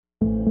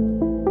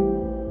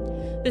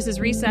This is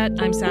Reset.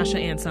 I'm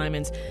Sasha-Ann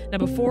Simons. Now,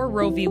 before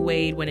Roe v.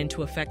 Wade went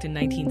into effect in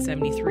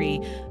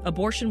 1973,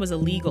 abortion was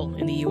illegal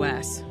in the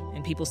U.S.,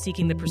 and people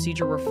seeking the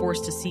procedure were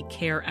forced to seek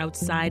care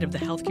outside of the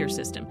healthcare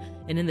system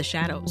and in the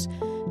shadows.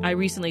 I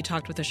recently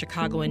talked with a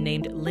Chicagoan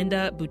named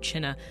Linda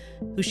Buczyna,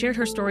 who shared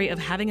her story of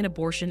having an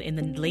abortion in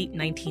the late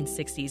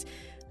 1960s.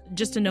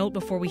 Just a note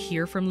before we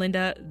hear from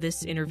Linda,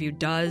 this interview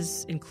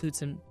does include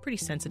some pretty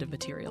sensitive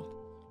material.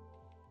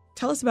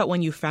 Tell us about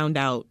when you found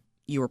out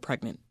you were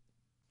pregnant.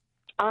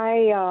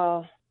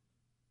 I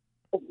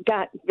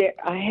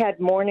had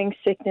morning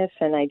sickness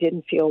and I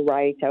didn't feel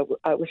right.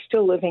 I was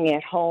still living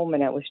at home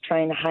and I was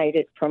trying to hide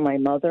it from my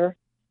mother.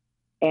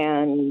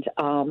 And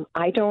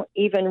I don't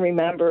even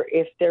remember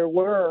if there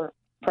were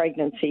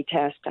pregnancy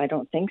tests. I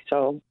don't think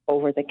so,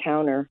 over the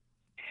counter.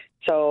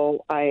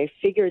 So I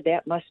figured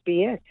that must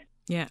be it.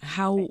 Yeah.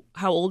 How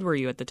old were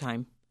you at the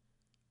time?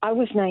 I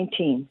was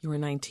 19. You were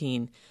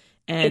 19.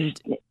 And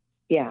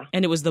yeah.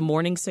 And it was the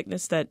morning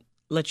sickness that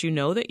let you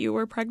know that you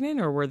were pregnant,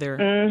 or were there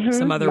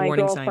some other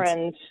warning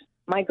signs?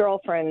 My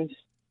girlfriends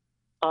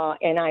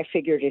and I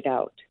figured it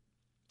out.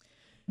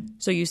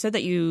 So you said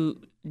that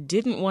you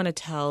didn't want to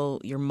tell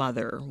your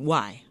mother.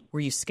 Why? Were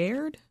you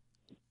scared?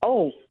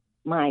 Oh,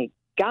 my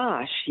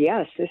gosh,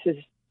 yes. This is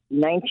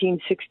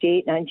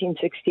 1968,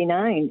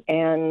 1969,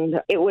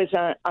 and it was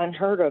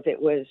unheard of. It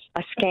was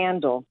a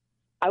scandal.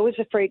 I was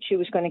afraid she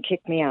was going to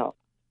kick me out.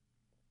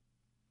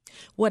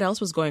 What else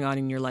was going on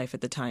in your life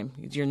at the time?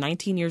 You're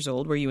 19 years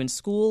old. Were you in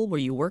school? Were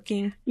you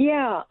working?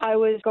 Yeah, I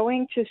was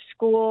going to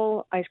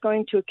school. I was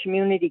going to a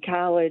community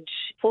college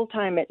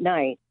full-time at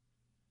night,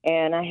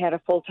 and I had a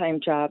full-time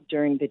job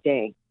during the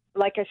day.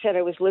 Like I said,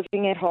 I was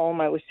living at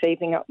home. I was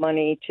saving up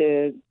money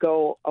to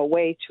go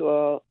away to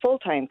a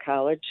full-time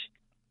college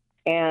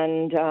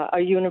and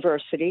a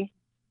university,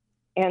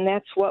 and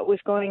that's what was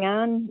going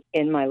on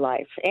in my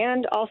life.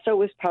 And also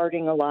was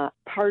partying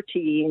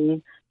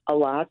a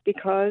lot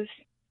because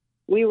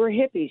we were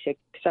hippies,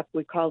 except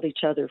we called each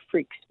other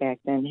freaks back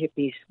then.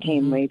 Hippies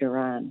came later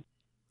on.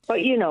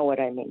 But you know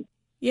what I mean.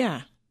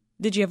 Yeah.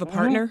 Did you have a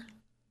partner?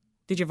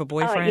 Did you have a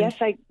boyfriend?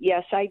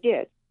 Yes, I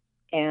did.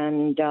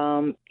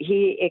 And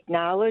he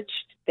acknowledged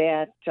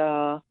that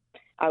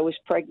I was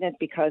pregnant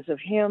because of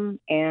him,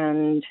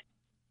 and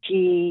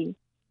he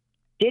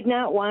did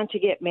not want to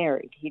get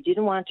married. He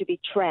didn't want to be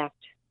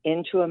trapped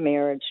into a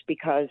marriage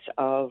because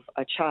of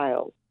a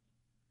child.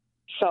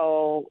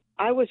 So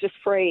I was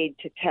afraid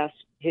to test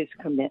his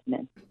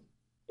commitment,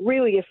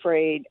 really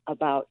afraid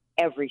about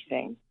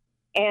everything.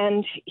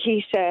 And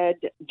he said,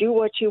 do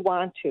what you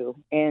want to.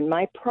 And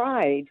my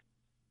pride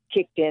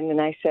kicked in, and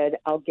I said,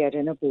 I'll get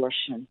an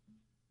abortion.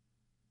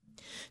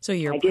 So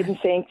I didn't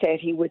think that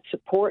he would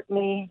support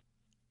me.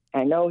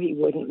 I know he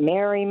wouldn't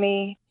marry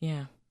me.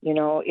 Yeah. You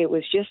know, it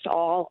was just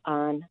all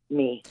on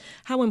me.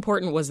 How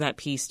important was that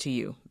piece to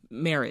you,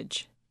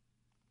 marriage?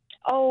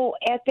 Oh,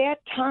 at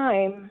that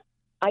time,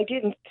 I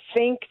didn't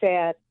think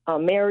that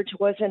marriage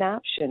was an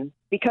option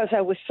because I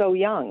was so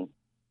young.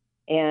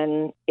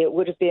 And it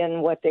would have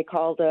been what they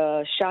called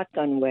a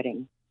shotgun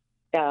wedding.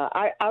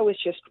 I was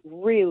just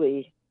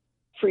really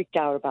freaked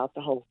out about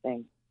the whole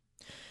thing.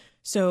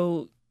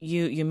 So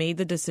you made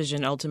the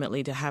decision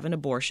ultimately to have an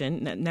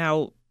abortion.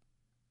 Now,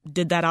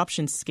 did that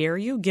option scare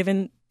you,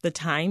 given the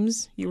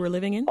times you were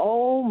living in?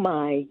 Oh,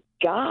 my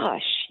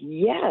gosh,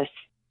 yes.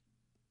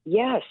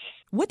 Yes.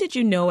 What did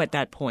you know at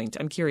that point?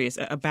 I'm curious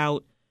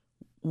about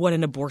what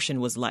an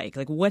abortion was like.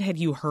 Like, what had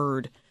you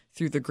heard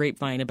through the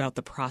grapevine about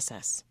the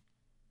process?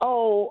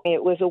 Oh,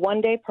 it was a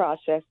one-day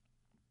process,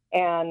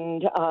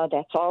 and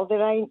that's all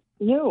that I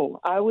knew.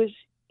 I was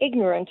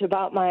ignorant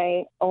about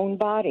my own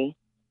body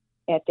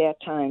at that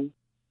time.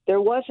 There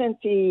wasn't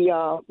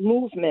the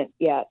movement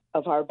yet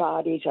of our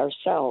bodies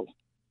ourselves.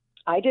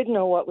 I didn't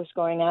know what was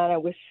going on. I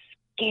was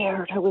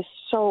scared. I was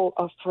so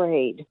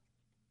afraid.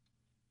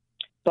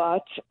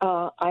 But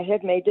I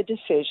had made the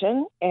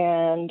decision,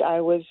 and I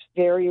was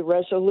very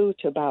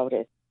resolute about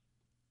it.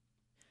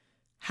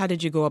 How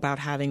did you go about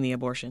having the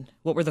abortion?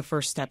 What were the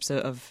first steps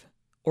of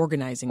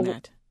organizing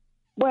that?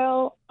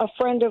 Well, a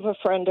friend of a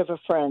friend of a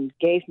friend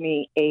gave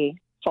me a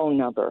phone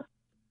number,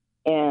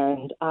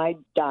 and I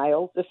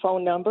dialed the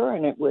phone number,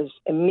 and it was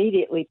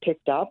immediately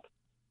picked up.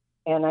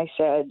 And I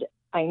said,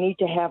 I need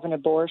to have an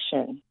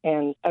abortion.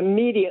 And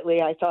immediately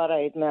I thought I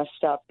had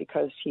messed up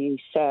because he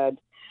said,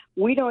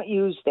 we don't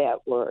use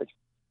that word.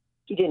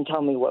 He didn't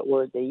tell me what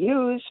word they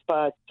use,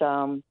 but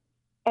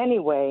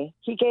anyway,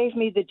 he gave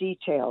me the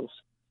details.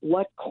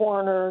 What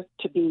corner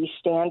to be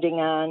standing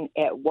on,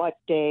 at what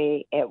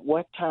day, at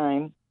what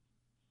time,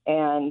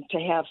 and to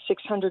have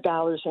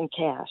 $600 in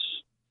cash,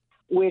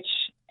 which,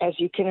 as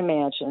you can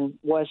imagine,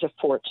 was a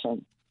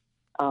fortune.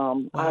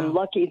 Wow. I'm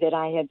lucky that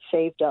I had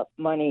saved up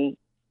money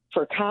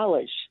for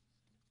college,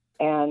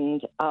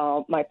 and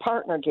my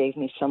partner gave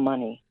me some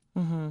money.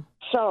 Mm-hmm.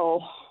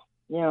 So,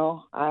 you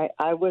know,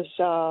 I was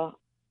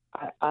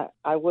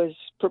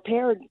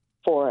prepared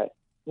for it.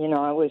 You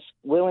know, I was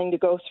willing to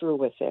go through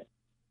with it.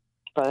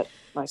 But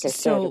like I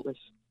said, it was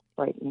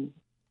frightening.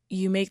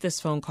 You make this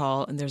phone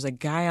call, and there's a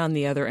guy on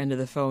the other end of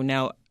the phone.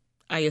 Now,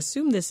 I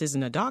assume this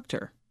isn't a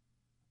doctor.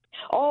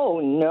 Oh,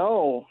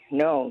 no,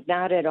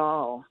 not at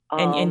all.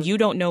 And you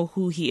don't know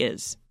who he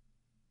is?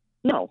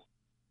 No,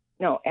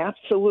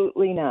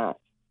 absolutely not.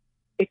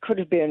 It could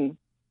have been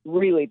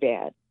really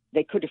bad.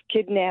 They could have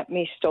kidnapped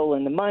me,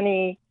 stolen the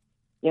money.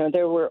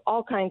 There were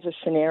all kinds of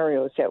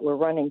scenarios that were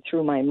running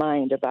through my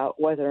mind about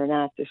whether or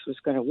not this was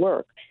going to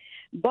work.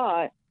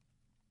 But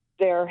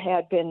there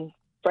had been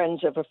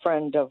friends of a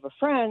friend of a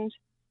friend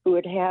who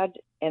had had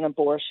an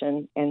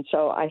abortion, and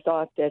so I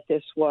thought that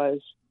this was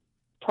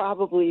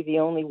probably the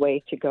only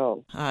way to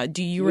go.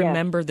 Do you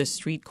remember the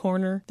street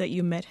corner that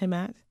you met him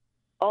at?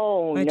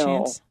 Oh, by no.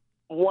 Chance?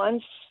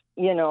 Once,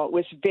 it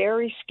was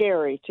very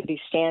scary to be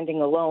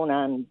standing alone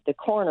on the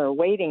corner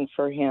waiting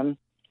for him.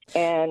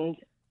 And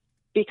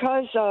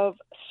because of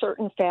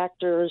certain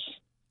factors,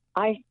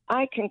 I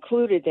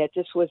concluded that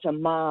this was a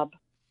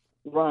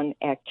mob-run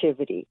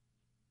activity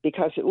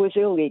because it was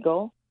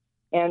illegal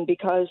and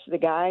because the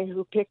guy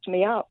who picked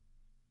me up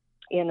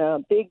in a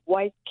big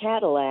white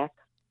Cadillac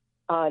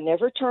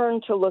never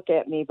turned to look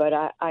at me, but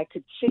I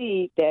could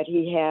see that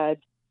he had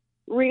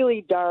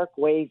really dark,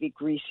 wavy,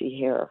 greasy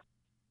hair.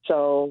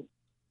 So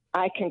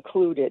I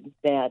concluded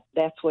that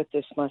that's what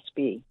this must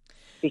be,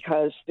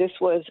 because this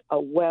was a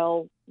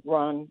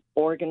well-run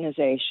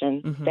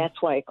organization. Mm-hmm.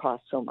 That's why it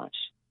cost so much.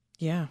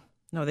 Yeah.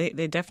 No,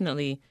 they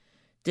definitely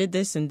did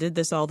this and did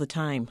this all the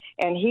time.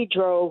 And he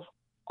drove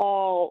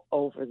all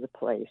over the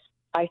place.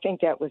 I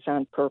think that was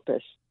on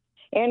purpose.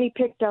 And he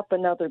picked up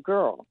another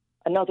girl.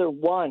 Another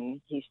one,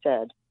 he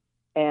said,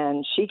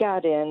 and she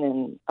got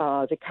in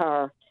the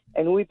car,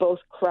 and we both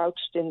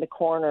crouched in the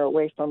corner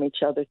away from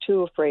each other,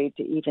 too afraid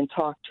to even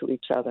talk to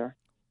each other.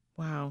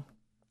 Wow.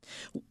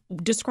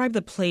 Describe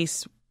the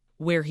place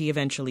where he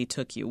eventually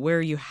took you,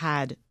 where you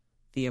had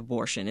the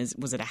abortion.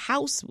 Was it a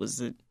house?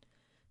 Was it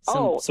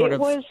some sort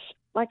of... was,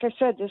 like I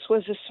said, this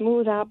was a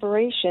smooth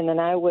operation, and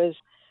I was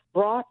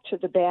brought to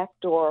the back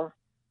door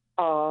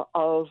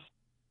of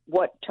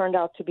what turned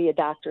out to be a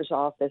doctor's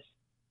office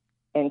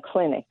and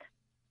clinic,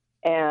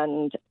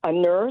 and a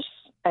nurse,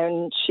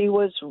 and she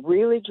was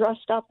really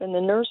dressed up in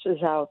the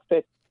nurse's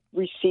outfit,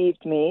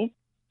 received me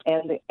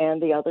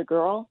and the other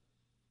girl,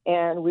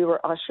 and we were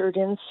ushered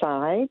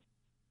inside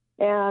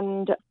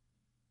and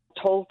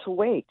told to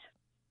wait.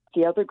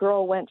 The other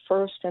girl went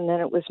first, and then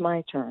it was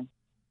my turn.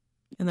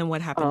 And then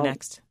what happened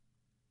next?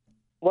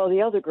 Well,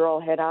 the other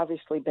girl had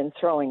obviously been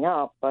throwing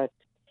up, but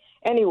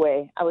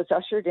anyway, I was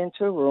ushered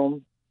into a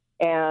room,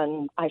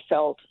 and I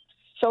felt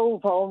so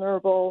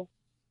vulnerable,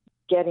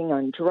 getting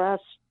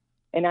undressed,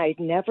 and I'd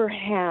never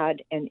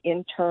had an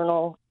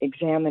internal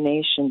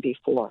examination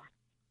before.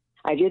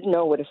 I didn't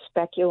know what a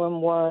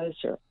speculum was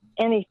or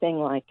anything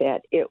like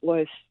that. It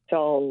was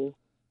so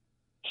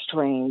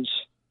strange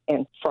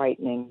and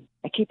frightening.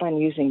 I keep on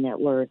using that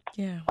word.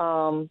 Yeah.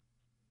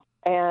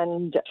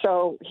 And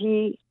so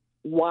he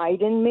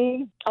widened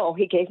me. Oh,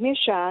 he gave me a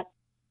shot,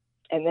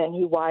 and then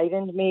he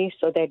widened me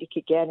so that he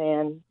could get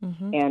in.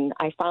 Mm-hmm. And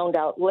I found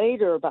out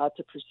later about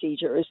the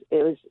procedure.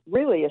 It was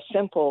really a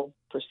simple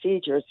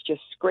procedure. It's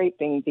just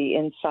scraping the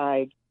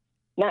inside,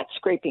 not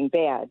scraping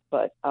bad,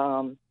 but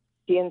the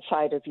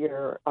inside of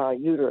your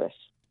uterus.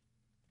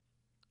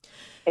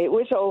 It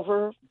was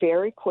over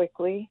very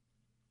quickly,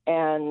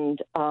 and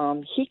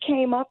he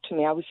came up to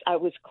me. I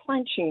was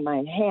clenching my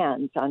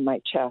hands on my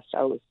chest.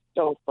 I was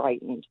so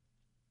frightened.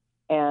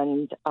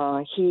 And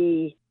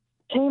he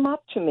came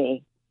up to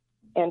me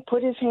and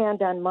put his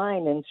hand on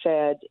mine and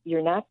said,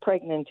 "You're not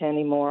pregnant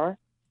anymore.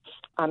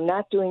 I'm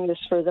not doing this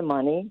for the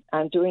money.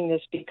 I'm doing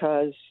this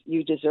because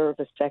you deserve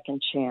a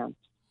second chance."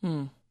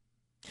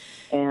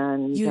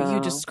 And you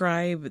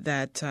describe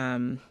that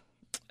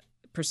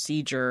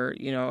procedure.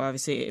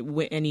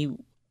 Obviously, any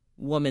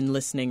woman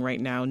listening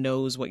right now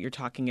knows what you're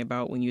talking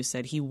about when you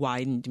said he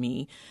widened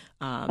me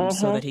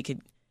so that he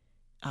could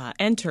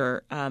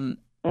enter.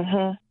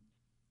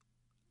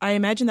 I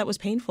imagine that was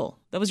painful.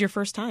 That was your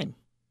first time.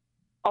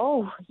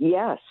 Oh,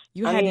 yes.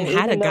 You hadn't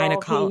had a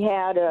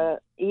gynecologist.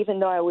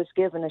 Even though I was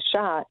given a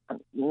shot,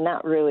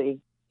 not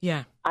really.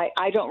 Yeah.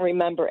 I don't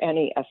remember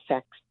any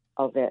effects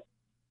of it.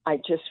 I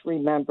just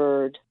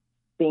remembered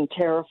being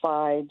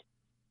terrified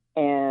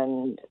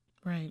and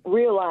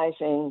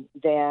realizing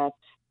that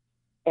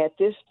at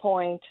this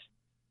point,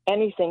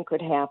 anything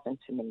could happen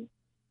to me.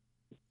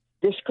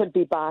 This could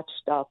be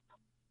botched up,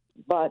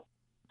 but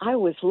I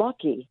was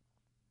lucky.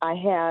 I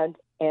had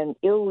an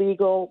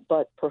illegal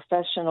but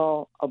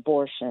professional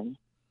abortion.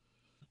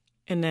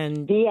 And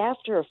then the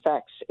after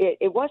effects,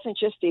 it wasn't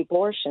just the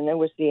abortion, it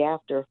was the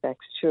after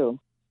effects too.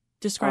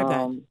 Describe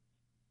that.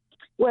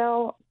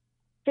 Well,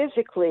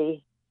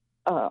 physically,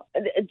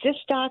 this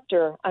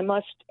doctor, I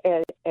must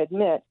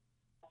admit,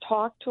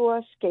 talked to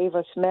us, gave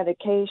us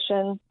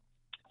medication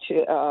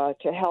to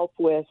help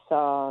with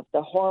the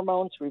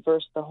hormones,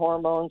 reverse the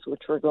hormones,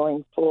 which were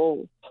going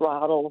full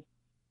throttle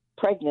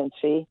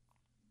pregnancy,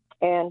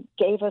 and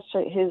gave us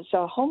his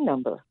home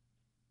number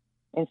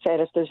and said,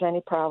 if there's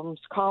any problems,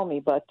 call me.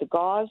 But the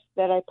gauze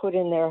that I put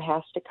in there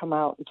has to come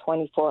out in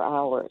 24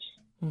 hours.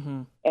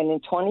 Mm-hmm. And in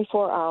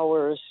 24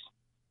 hours,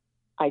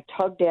 I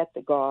tugged at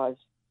the gauze,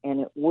 and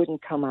it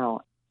wouldn't come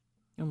out.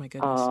 Oh, my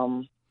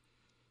goodness.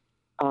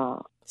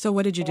 So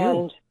what did you do?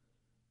 And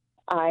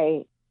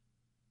I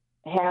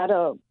had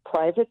a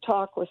private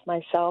talk with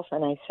myself,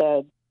 and I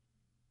said,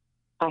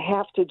 I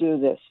have to do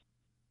this.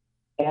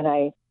 And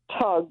I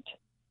tugged,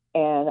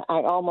 and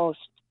I almost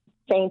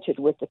fainted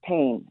with the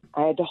pain.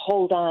 I had to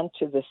hold on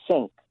to the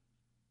sink.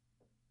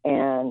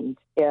 And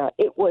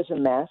it was a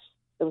mess.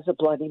 It was a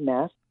bloody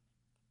mess.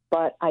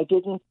 But I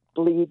didn't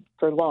bleed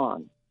for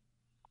long.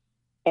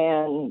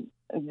 And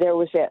there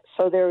was that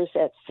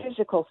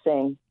physical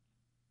thing,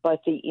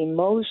 but the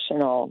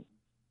emotional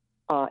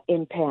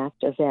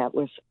impact of that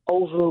was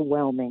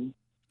overwhelming.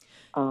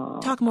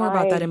 Talk more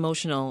about that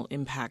emotional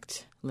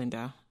impact,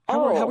 Linda.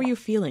 How are you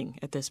feeling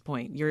at this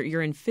point?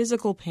 You're in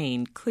physical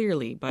pain,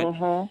 clearly,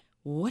 but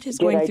what is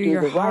going through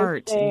your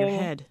heart and your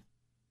head?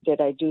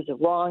 Did I do the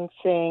wrong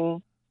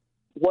thing?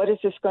 What is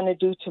this going to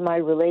do to my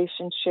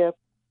relationship?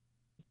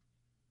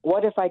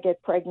 What if I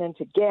get pregnant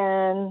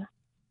again?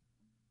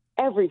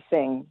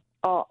 Everything,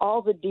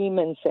 all the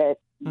demons that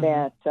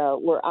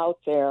were out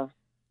there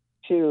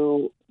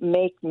to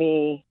make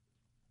me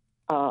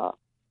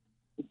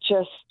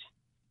just.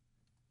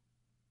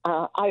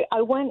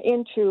 I went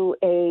into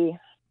an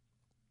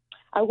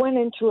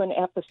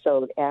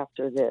episode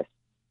after this,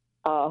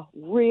 a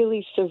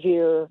really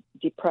severe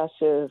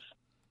depressive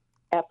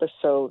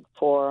episode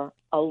for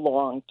a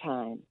long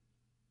time,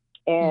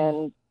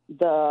 and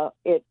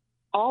it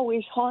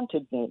always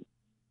haunted me.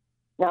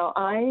 Now,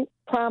 I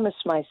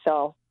promised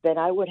myself that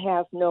I would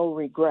have no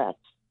regrets,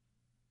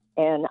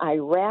 and I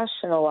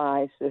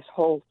rationalized this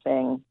whole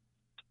thing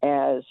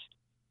as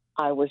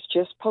I was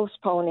just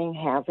postponing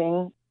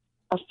having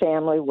a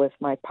family with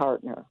my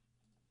partner,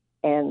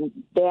 and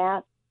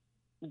that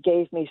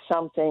gave me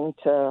something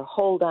to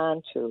hold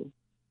on to,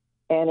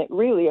 and it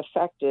really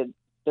affected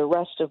the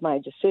rest of my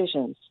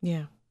decisions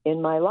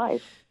in my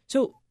life.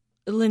 So,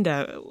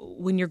 Linda,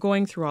 when you're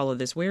going through all of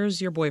this, where's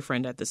your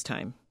boyfriend at this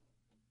time?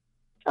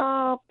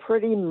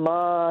 Pretty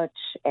much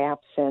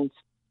absent.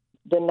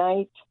 The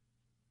night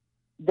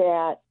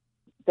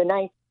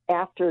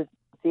after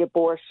the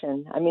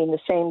abortion, the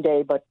same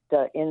day, but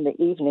in the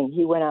evening,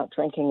 he went out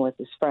drinking with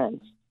his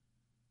friends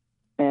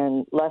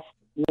and left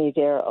me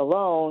there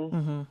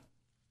alone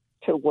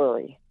to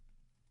worry.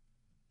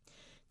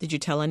 Did you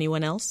tell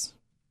anyone else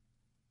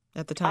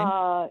at the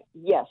time?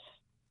 Yes.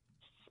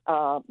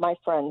 My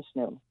friends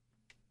knew.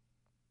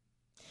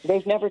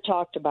 They've never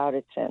talked about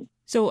it since.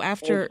 So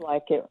after...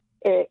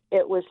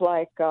 It was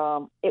like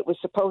it was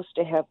supposed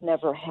to have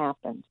never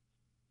happened.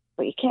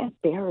 But you can't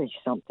bury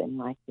something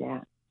like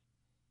that,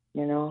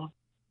 you know?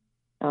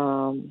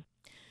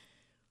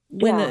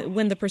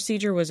 When the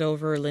procedure was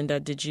over, Linda,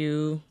 did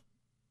you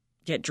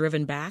get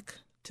driven back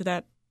to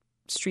that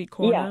street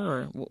corner,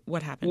 or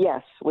what happened?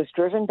 Yes, was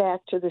driven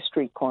back to the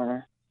street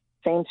corner,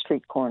 same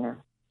street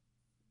corner.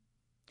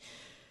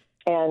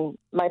 And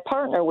my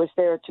partner was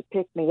there to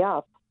pick me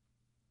up,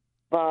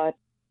 but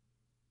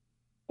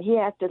he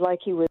acted like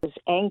he was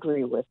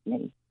angry with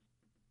me.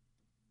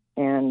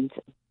 And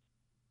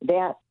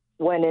that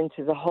went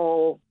into the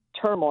whole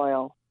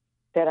turmoil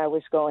that I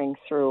was going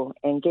through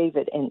and gave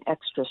it an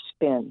extra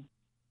spin.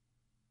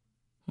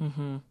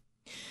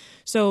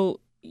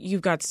 So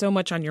you've got so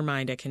much on your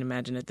mind, I can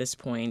imagine, at this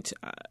point.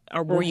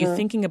 Were you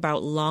thinking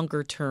about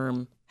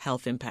longer-term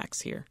health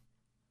impacts here?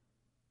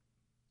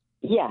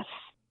 Yes.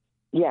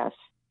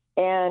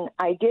 And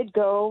I did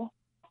go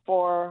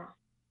for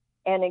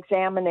an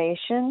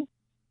examination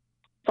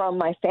from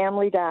my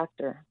family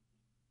doctor,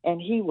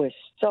 and he was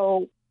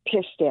so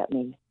pissed at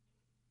me.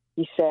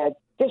 He said,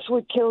 "This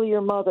would kill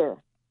your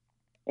mother."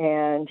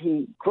 And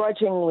he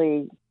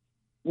grudgingly,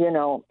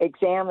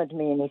 examined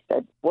me, and he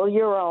said, "Well,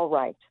 you're all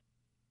right."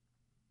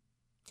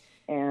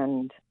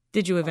 And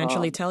did you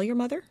eventually tell your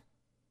mother?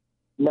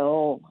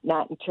 No,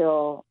 not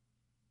until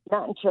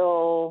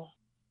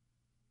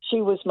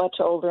she was much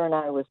older and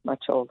I was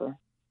much older.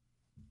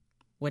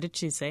 What did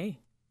she say?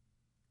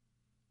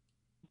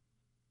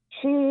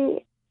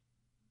 She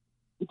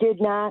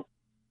did not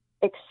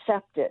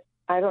accept it.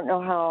 I don't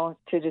know how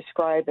to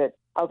describe it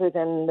other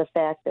than the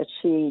fact that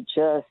she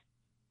just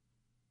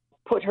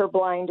put her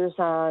blinders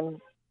on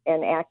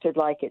and acted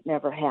like it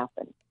never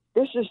happened.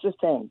 This is the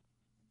thing.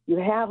 You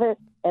have it,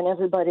 and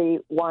everybody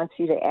wants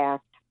you to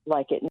act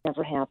like it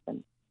never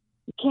happened.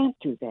 You can't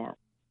do that.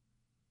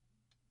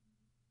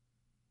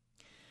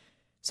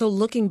 So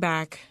looking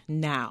back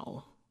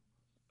now,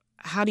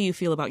 how do you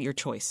feel about your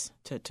choice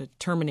to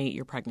terminate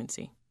your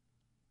pregnancy?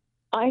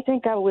 I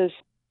think I was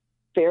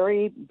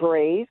very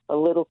brave, a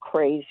little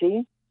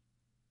crazy,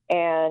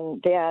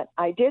 and that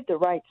I did the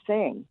right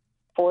thing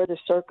for the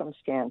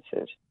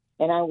circumstances.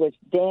 And I was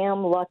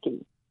damn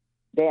lucky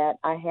that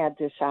I had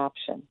this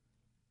option.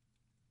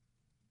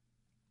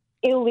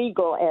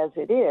 Illegal as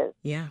it is,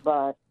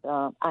 but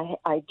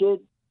I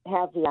did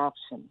have the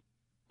option.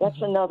 That's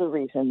another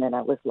reason that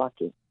I was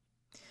lucky.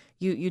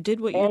 You did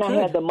what you could. And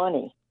I had the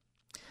money.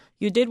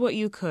 You did what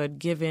you could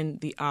given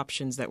the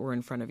options that were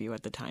in front of you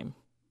at the time.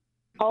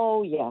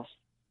 Oh, yes.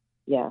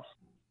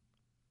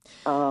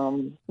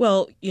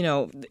 Well,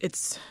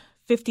 it's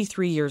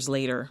 53 years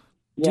later.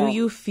 Yeah. Do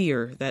you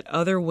fear that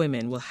other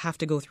women will have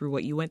to go through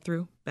what you went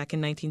through back in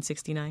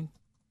 1969?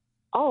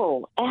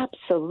 Oh,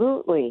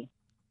 absolutely.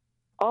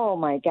 Oh,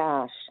 my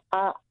gosh.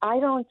 I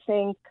don't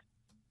think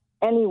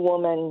any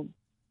woman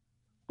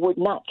would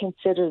not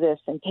consider this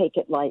and take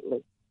it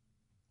lightly.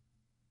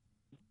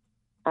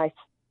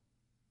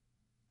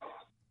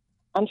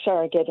 I'm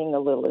sorry, getting a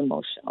little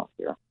emotional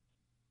here.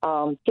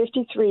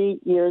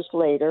 53 years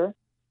later,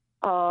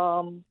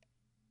 I'm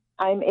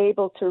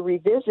able to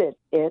revisit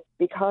it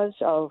because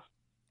of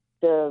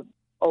the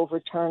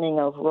overturning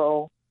of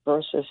Roe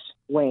versus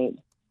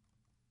Wade.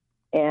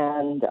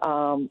 And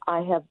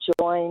I have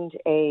joined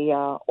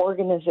a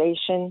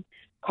organization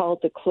called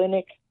the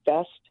Clinic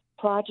Best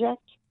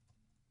Project.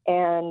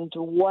 And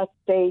what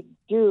they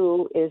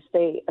do is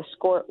they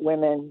escort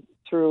women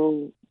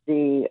through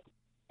the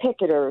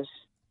picketers,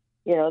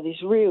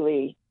 these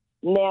really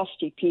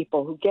nasty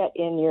people who get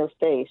in your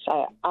face.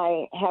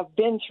 I have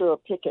been through a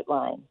picket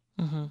line,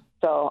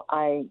 so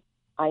I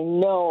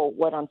know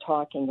what I'm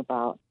talking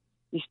about.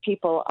 These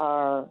people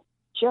are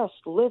just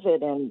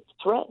livid and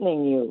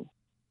threatening you.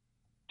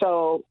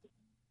 So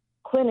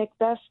Clinic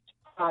Best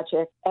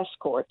Project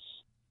escorts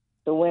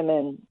the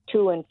women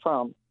to and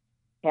from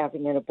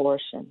having an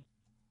abortion.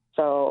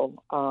 So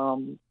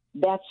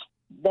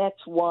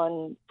that's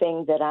one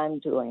thing that I'm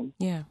doing.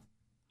 Yeah.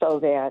 So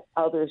that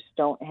others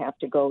don't have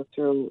to go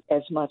through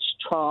as much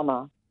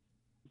trauma,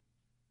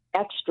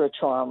 extra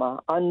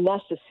trauma,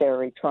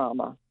 unnecessary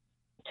trauma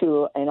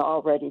to an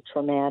already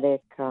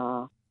traumatic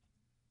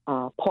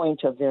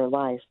point of their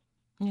life.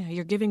 Yeah,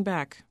 you're giving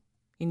back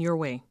in your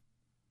way.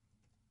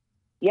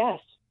 Yes,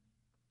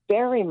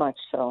 very much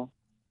so.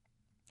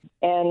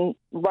 And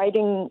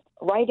writing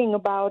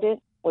about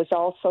it was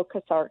also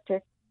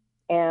cathartic.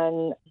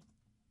 And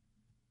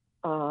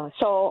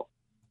so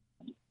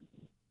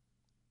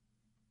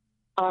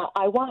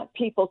I want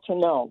people to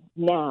know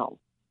now,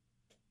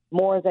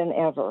 more than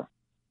ever,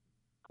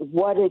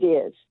 what it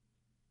is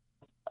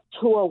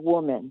to a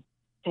woman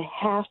to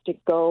have to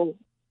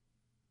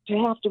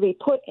be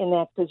put in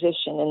that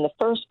position in the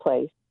first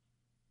place,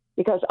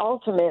 because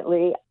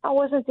ultimately I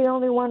wasn't the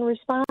only one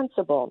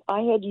responsible.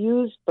 I had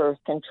used birth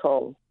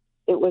control.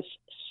 It was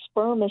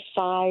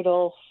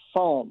spermicidal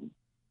foam,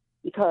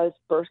 because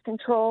birth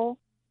control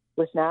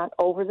was not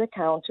over the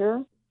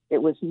counter.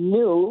 It was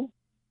new.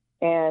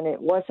 And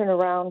it wasn't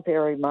around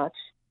very much.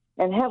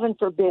 And heaven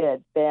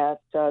forbid that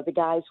the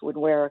guys would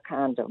wear a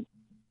condom.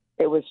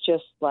 It was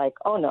just like,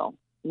 oh, no,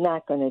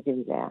 not going to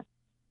do that.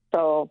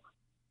 So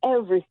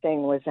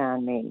everything was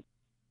on me,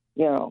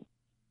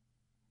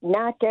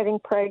 not getting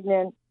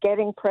pregnant,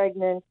 getting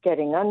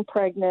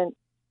unpregnant,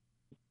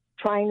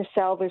 trying to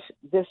salvage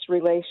this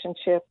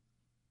relationship.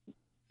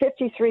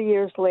 53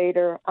 years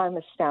later, I'm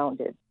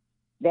astounded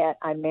that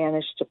I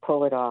managed to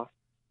pull it off.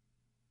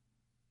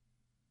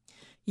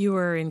 You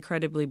are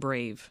incredibly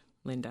brave,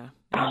 Linda.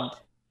 And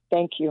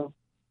thank you.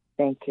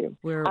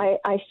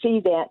 I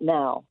see that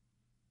now.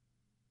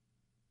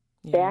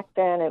 Yeah. Back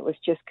then, it was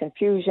just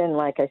confusion.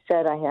 Like I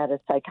said, I had a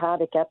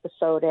psychotic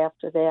episode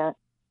after that.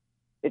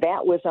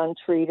 That was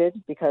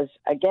untreated because,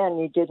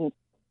 again,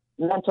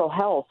 mental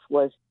health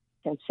was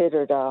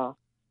considered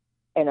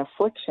an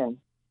affliction.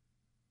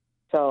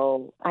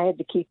 So I had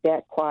to keep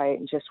that quiet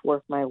and just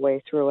work my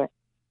way through it.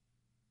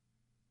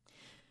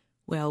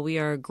 Well, we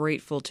are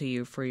grateful to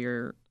you for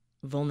your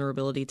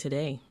vulnerability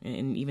today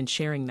and even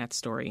sharing that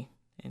story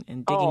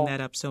and digging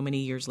that up so many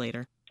years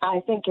later.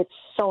 I think it's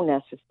so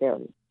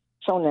necessary,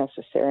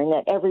 and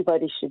that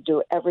everybody should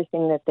do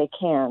everything that they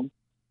can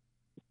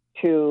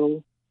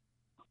to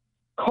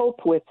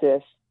cope with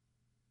this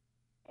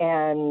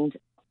and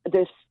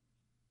this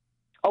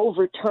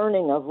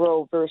overturning of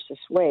Roe versus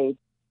Wade.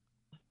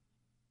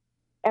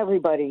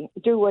 Everybody,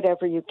 do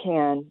whatever you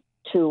can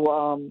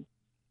to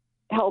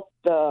help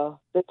the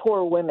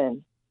poor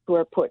women who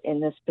are put in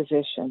this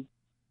position.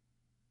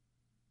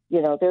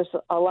 There's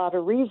a lot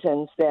of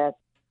reasons that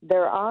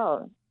there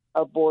are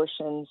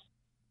abortions,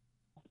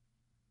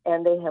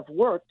 and they have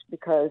worked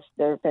because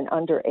there have been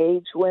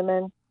underage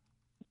women,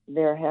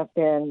 there have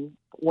been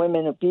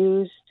women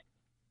abused,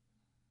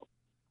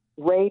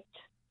 raped,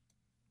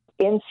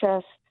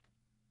 incest.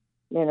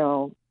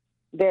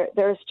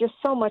 There's just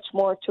so much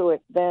more to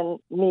it than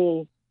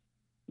me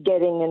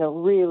getting in a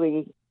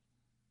really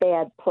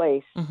bad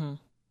place. Mm-hmm.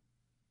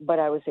 But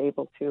I was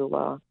able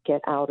to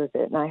get out of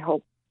it, and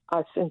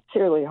I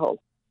sincerely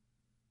hope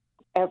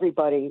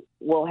everybody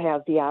will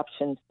have the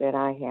options that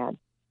I had.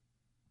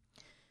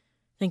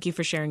 Thank you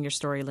for sharing your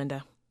story,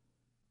 Linda.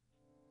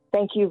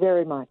 Thank you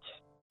very much.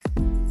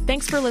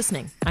 Thanks for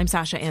listening. I'm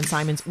Sasha-Ann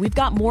Simons. We've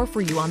got more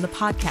for you on the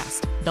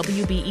podcast,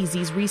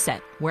 WBEZ's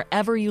Reset,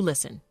 wherever you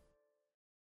listen.